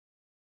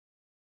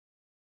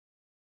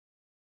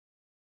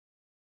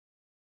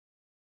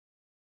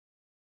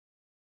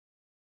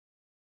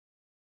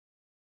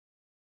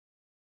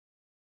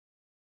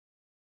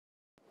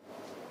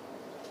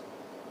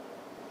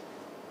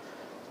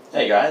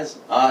Hey guys,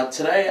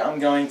 today I'm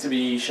going to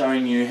be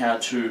showing you how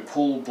to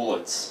pull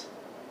bullets.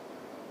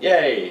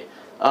 Yay!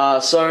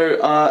 First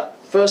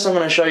I'm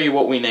going to show you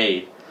what we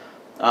need.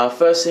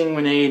 First thing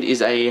we need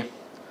is a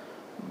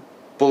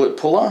bullet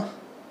puller.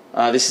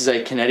 This is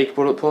a Kinetic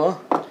bullet puller.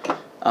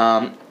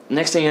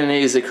 Next thing you're going to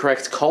need is the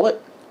correct collet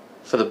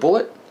for the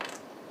bullet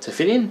to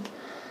fit in.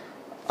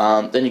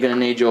 Then you're going to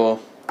need your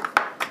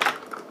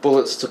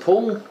bullets to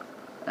pull,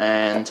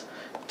 and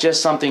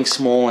just something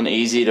small and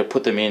easy to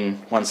put them in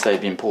once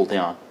they've been pulled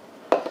down.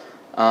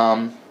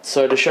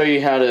 So to show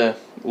you how to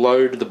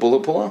load the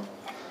bullet puller,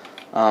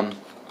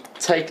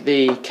 take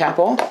the cap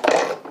off,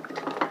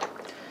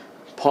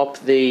 pop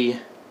the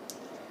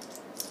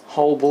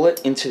whole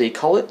bullet into the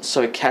collet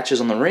so it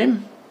catches on the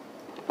rim,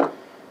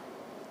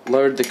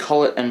 load the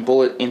collet and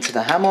bullet into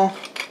the hammer,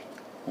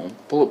 or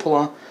bullet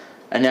puller,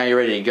 and now you're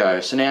ready to go.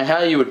 So now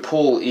how you would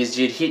pull is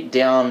you'd hit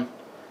down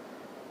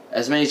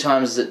as many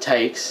times as it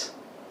takes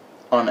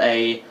on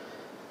a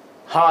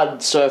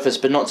hard surface,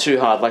 but not too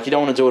hard. Like, you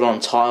don't want to do it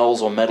on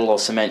tiles or metal or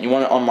cement. You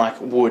want it on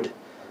like wood.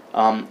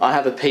 I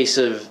have a piece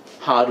of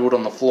hardwood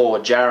on the floor,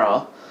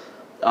 Jarrah,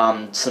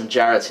 some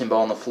Jarrah timber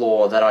on the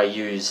floor that I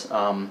use.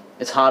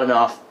 It's hard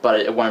enough, but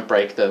it won't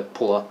break the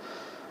puller.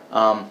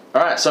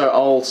 Alright, so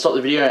I'll stop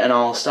the video and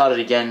I'll start it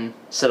again,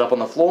 set up on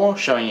the floor,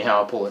 showing you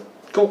how I pull it.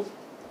 Cool.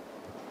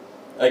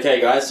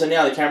 Okay guys, so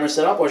now the camera's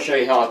set up, I'll show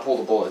you how I pull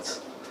the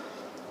bullets.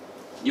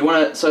 You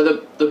want to, so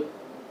the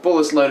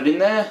bullet's loaded in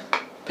there,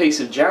 piece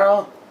of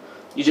Jarrah.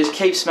 You just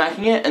keep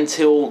smacking it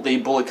until the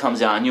bullet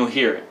comes out and you'll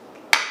hear it.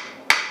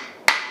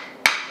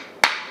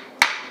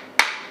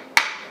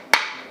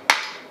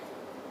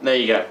 There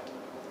you go.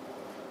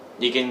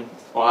 You can,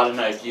 well, I don't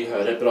know if you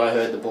heard it, but I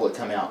heard the bullet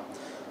come out.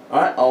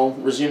 Alright, I'll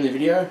resume the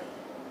video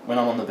when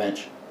I'm on the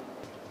bench.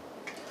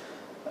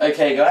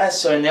 Okay guys,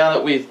 so now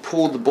that we've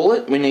pulled the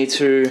bullet, we need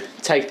to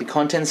take the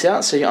contents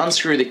out. So you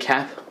unscrew the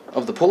cap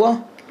of the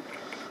puller,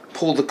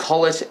 pull the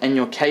collet and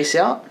your case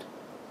out,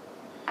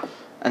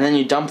 and then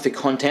you dump the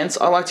contents.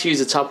 I like to use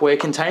a Tupperware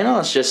container.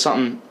 It's just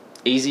something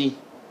easy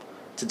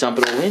to dump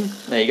it all in.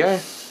 There you go.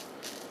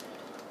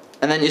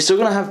 And then you're still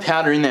going to have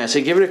powder in there,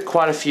 so give it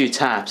quite a few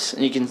taps,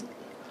 and you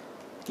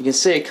can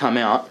see it come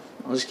out.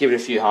 I'll just give it a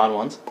few hard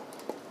ones.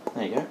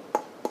 There you go.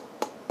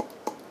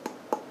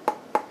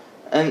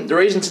 And the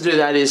reason to do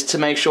that is to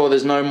make sure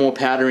there's no more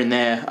powder in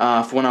there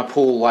for when I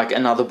pull like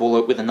another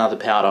bullet with another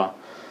powder.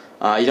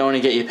 You don't want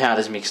to get your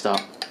powders mixed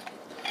up.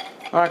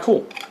 Alright,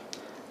 cool.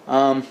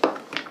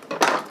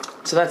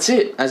 So that's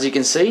it. As you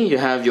can see, you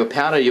have your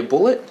powder, your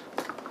bullet,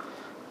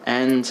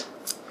 and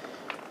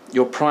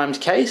your primed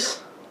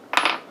case.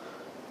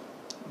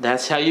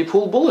 That's how you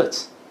pull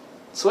bullets.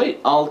 Sweet.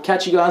 I'll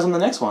catch you guys on the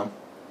next one.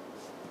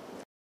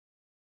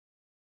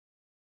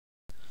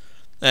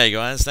 Hey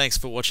guys, thanks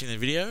for watching the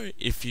video.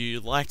 If you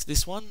liked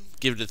this one,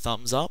 give it a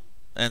thumbs up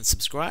and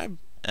subscribe.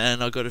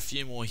 And I've got a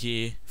few more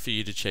here for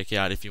you to check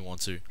out if you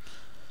want to.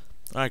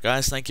 Alright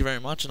guys, thank you very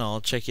much, and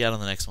I'll check you out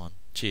on the next one.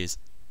 Cheers.